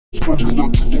What's up,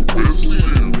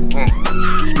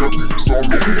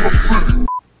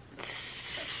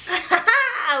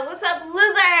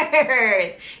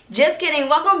 losers? Just kidding.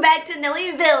 Welcome back to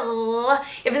NELLYVYLLE.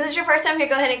 If this is your first time here,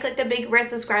 go ahead and click the big red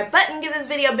subscribe button. Give this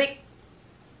video a big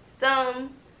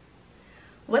thumb.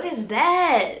 What is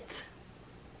that?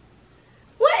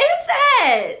 What is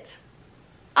that?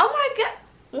 Oh my god.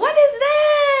 What is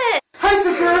that? Hi,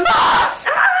 sisters.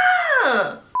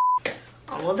 Ah!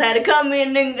 Almost had to come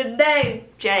in today,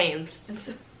 James.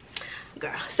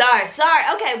 Girl, sorry.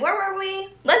 Okay, where were we?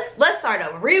 Let's start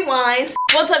over. Rewind.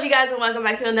 What's up, you guys, and welcome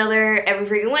back to another Every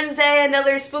Freaking Wednesday,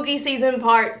 another spooky season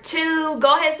part 2.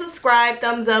 Go ahead, subscribe,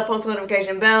 thumbs up, post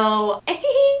notification bell.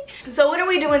 So what are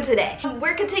we doing today?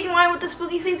 We're continuing on with the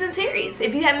spooky season series.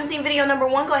 If you haven't seen video number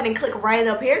 1, go ahead and click right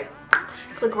up here.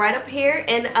 Click right up here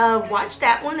and watch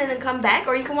that one and then come back,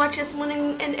 or you can watch this one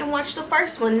and watch the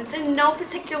first one. It's in no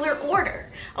particular order.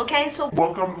 Okay, so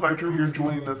Welcome, glad you're here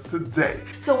joining us today.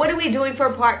 so what are we doing for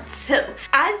part 2?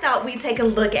 I thought we'd take a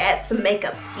look at some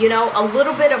makeup, you know, a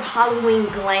little bit of Halloween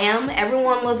glam.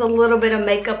 Everyone loves a little bit of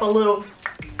makeup, a little,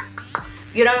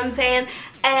 you know what I'm saying?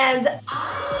 And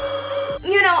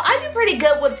you know, I do pretty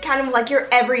good with kind of like your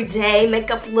everyday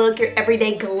makeup look, your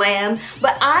everyday glam,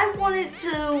 but I wanted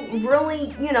to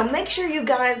really, you know, make sure you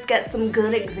guys get some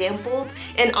good examples.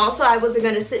 And also, I wasn't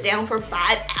going to sit down for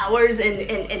 5 hours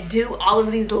and do all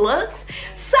of these looks.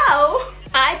 So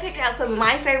I picked out some of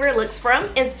my favorite looks from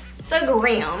Instagram.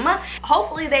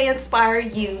 Hopefully they inspire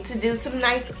you to do some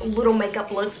nice little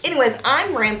makeup looks. Anyways,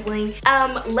 I'm rambling.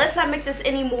 Let's not make this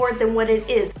any more than what it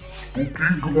is. Spooky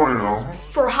glam.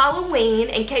 For Halloween,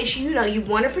 in case you know you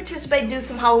want to participate, do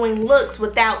some Halloween looks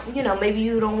without, you know, maybe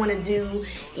you don't want to do,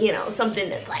 you know, something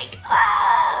that's like,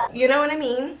 you know what I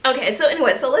mean? Okay, so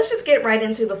anyway, so let's just get right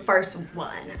into the first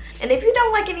one. And if you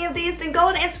don't like any of these, then go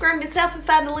on Instagram yourself and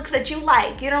find the looks that you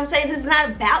like. You know what I'm saying? This is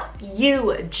not about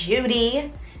you,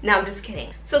 Judy. No, I'm just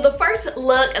kidding. So the first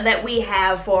look that we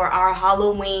have for our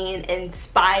Halloween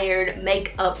inspired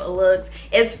makeup looks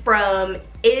is from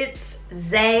It's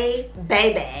Zay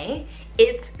Baby.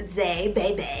 It's Zay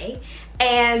Baby.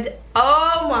 And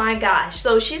oh my gosh,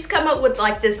 so she's come up with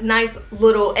like this nice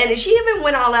little, and she even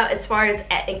went all out as far as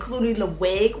including the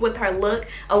wig with her look.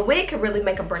 A wig could really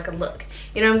make or break a look,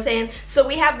 you know what I'm saying? So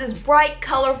we have this bright,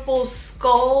 colorful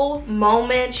skull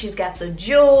moment. She's got the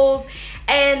jewels.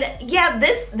 And yeah,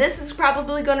 this is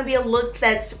probably going to be a look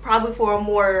that's probably for a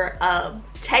more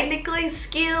technically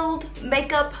skilled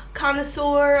makeup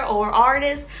connoisseur or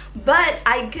artist, but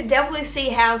I could definitely see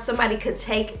how somebody could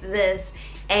take this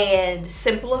and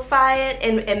simplify it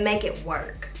and make it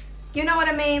work. You know what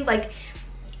I mean? Like,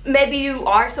 maybe you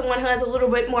are someone who has a little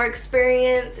bit more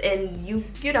experience and you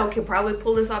know, can probably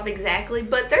pull this off exactly,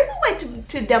 but there's a way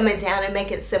to dumb it down and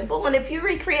make it simple. And if you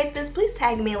recreate this, please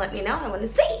tag me and let me know. I want to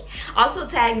see. Also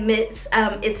tag Miss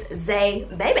It's Zay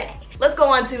Baby. Let's go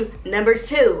on to number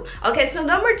 2. Okay, so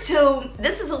number 2,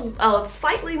 this is a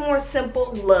slightly more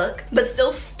simple look, but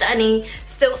still stunning,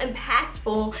 still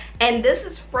impactful. And this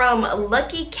is from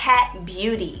Lucky Cat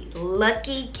Beauty.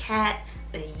 Lucky Cat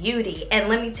Beauty. And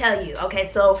let me tell you, okay,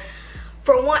 so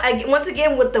for one, once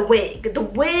again with the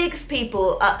wigs,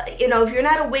 people, you know, if you're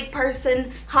not a wig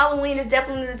person, Halloween is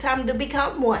definitely the time to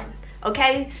become one.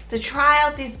 Okay, to try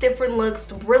out these different looks,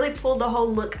 to really pull the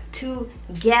whole look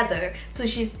together. So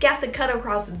she's got the cut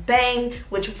across bang,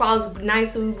 which falls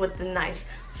nicely with the nice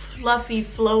fluffy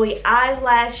flowy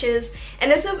eyelashes,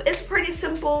 and it's a pretty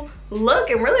simple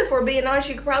look. And really, if we're being honest,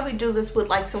 you could probably do this with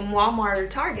like some Walmart or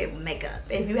Target makeup.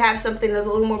 If you have something that's a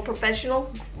little more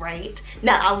professional, great.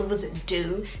 Not all of us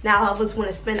do. Not all of us want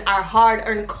to spend our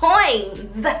hard-earned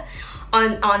coins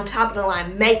on top of the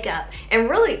line makeup. And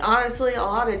really, honestly, a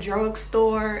lot of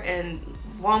drugstore and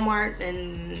Walmart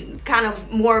and kind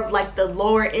of more of like the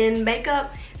lower end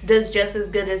makeup does just as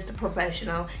good as the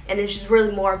professional, and it's just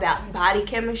really more about body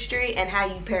chemistry and how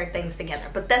you pair things together,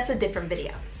 but that's a different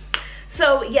video.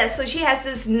 So yeah, so she has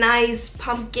this nice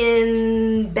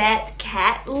pumpkin bat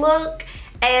cat look,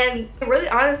 and really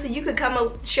honestly, you could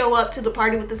show up to the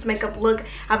party with this makeup look,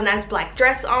 have a nice black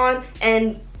dress on,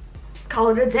 and call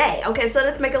it a day. Okay, so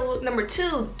let's make a look number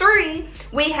 2. 3,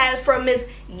 we have from Miss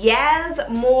Yaz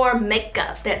Moore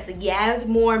Makeup. That's Yaz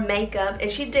Moore Makeup, and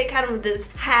she did kind of this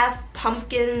half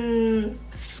pumpkin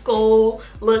skull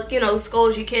look. You know,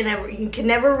 skulls, you can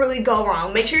never really go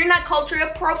wrong. Make sure you're not culture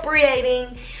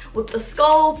appropriating with the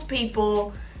skulls,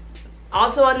 people.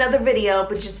 Also another video,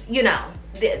 but just, you know,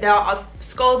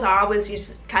 skulls are always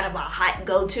just kind of a hot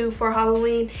go-to for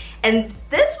Halloween. And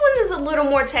this one is a little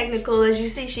more technical. As you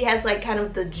see, she has like kind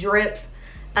of the drip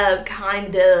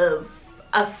kind of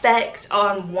effect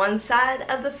on one side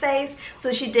of the face.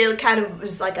 So she did kind of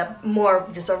just like a more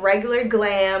just a regular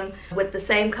glam with the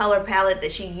same color palette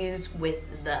that she used with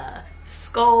the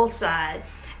skull side.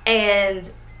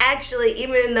 And actually,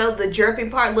 even though the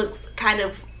dripping part looks kind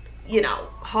of, you know,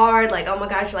 hard, like, oh my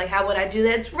gosh, like, how would I do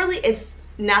that? It's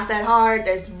not that hard.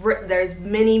 There's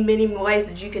many ways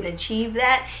that you can achieve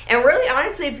that. And really,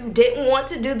 honestly, if you didn't want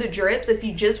to do the drips, if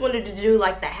you just wanted to do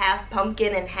like the half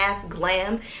pumpkin and half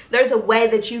glam, there's a way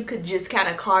that you could just kind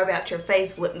of carve out your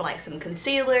face with like some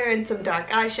concealer and some dark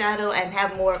eyeshadow and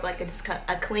have more of like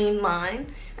a clean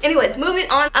line. Anyways, moving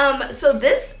on. So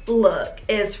this look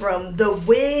is from the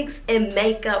Wigs and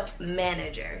Makeup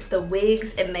Manager. The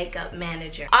Wigs and Makeup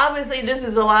Manager. Obviously, this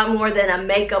is a lot more than a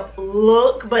makeup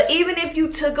look, but even if you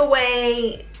took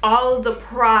away all of the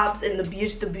props and the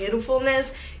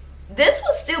beautifulness, this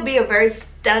would still be a very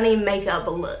stunning makeup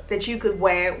look that you could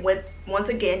wear with, once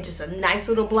again, just a nice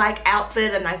little black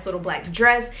outfit, a nice little black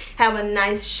dress, have a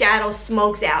nice shadow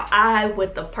smoked out eye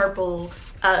with the purple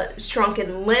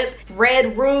shrunken lip,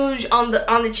 red rouge on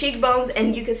the cheekbones,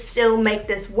 and you could still make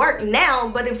this work now.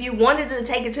 But if you wanted to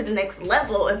take it to the next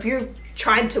level, if you're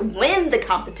trying to win the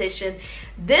competition,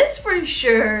 this for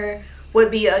sure would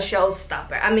be a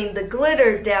showstopper. I mean, the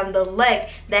glitter down the leg,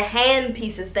 the hand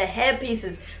pieces, the head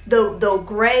pieces, the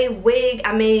gray wig,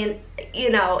 I mean, you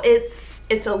know,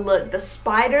 it's a look. The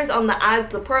spiders on the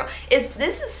eyes, the pearl, this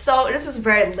is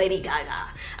very Lady Gaga.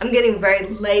 I'm getting very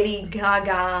Lady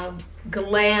Gaga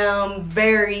glam,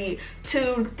 very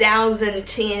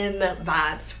 2010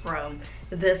 vibes from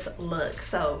this look.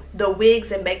 So the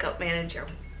Wigs and Makeup Manager,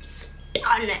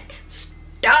 stunning,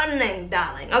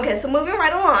 darling. Okay, so moving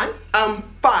right along.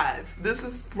 5. This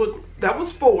is, look, that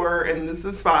was 4 and this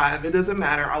is 5. It doesn't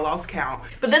matter, I lost count.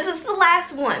 But this is the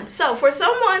last one. So for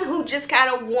someone who just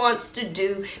kind of wants to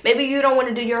do, maybe you don't want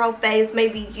to do your whole face,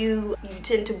 maybe you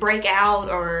tend to break out,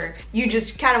 or you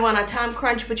just kind of on a time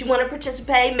crunch but you want to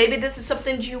participate, maybe this is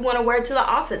something you want to wear to the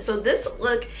office. So this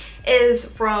look is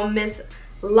from Miss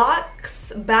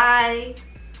Locks by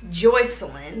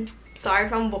Joycelyn. Sorry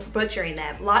if I'm butchering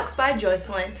that. Locks by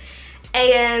Joycelyn.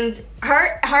 And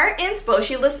her inspo,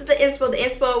 she listed the inspo. The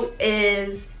inspo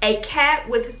is a cat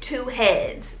with 2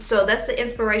 heads. So that's the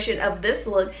inspiration of this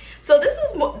look. So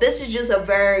this is just a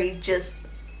very, just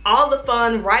all the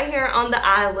fun right here on the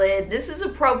eyelid. This is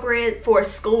appropriate for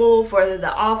school, for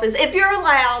the office. If you're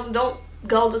allowed, don't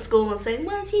go to school and say,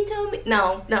 well, she told me.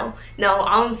 No. All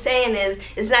I'm saying is,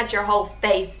 it's not your whole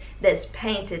face that's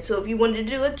painted. So if you wanted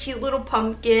to do a cute little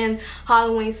pumpkin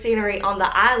Halloween scenery on the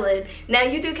eyelid, now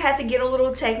you do have to get a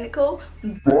little technical.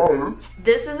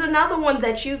 This is another one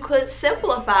that you could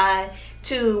simplify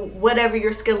to whatever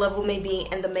your skill level may be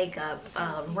in the makeup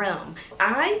realm.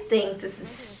 I think this is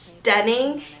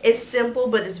stunning. It's simple,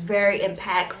 but it's very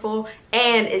impactful,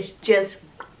 and it's just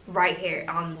right here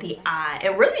on the eye.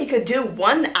 And really, you could do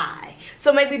one eye.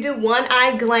 So maybe do one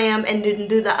eye glam and then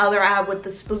do the other eye with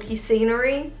the spooky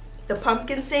scenery, the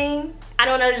pumpkin scene. I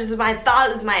don't know, this is my thought,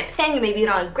 this is my opinion. Maybe you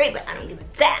don't agree, but I don't give a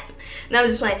damn. No, I'm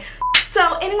just playing.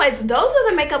 So anyways, those are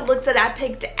the makeup looks that I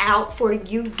picked out for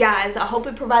you guys. I hope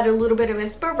it provided a little bit of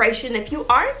inspiration. If you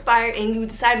are inspired and you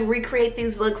decide to recreate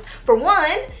these looks, for 1,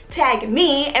 tag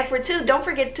me, and for 2, don't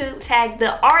forget to tag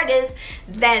the artist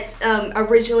that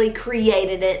originally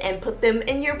created it and put them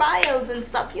in your bios and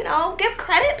stuff. You know, give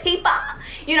credit, people.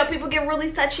 You know, people get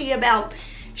really touchy about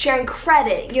sharing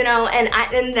credit, you know,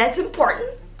 and that's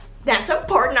important. That's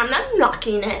important. I'm not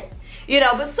knocking it. You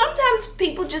know, but sometimes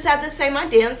people just have the same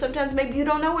idea, and sometimes maybe you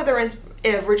don't know where their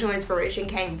original inspiration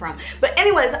came from. But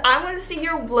anyways, I want to see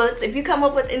your looks. If you come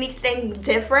up with anything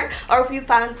different, or if you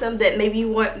find some that maybe you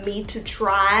want me to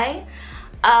try,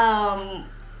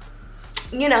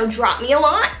 you know, drop me a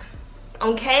line,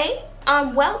 okay?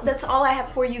 Well, that's all I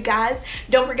have for you guys.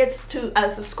 Don't forget to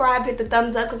subscribe, hit the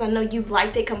thumbs up, because I know you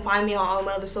liked it. Come find me on all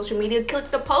my other social media. Click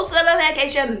the post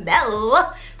notification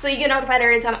bell so you get notified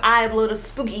every time I upload a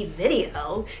spooky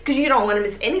video, because you don't want to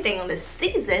miss anything on this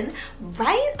season,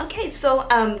 right? Okay, so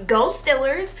go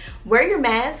Steelers, wear your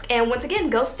mask, and once again,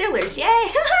 go Steelers.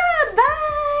 Yay!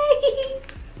 Bye!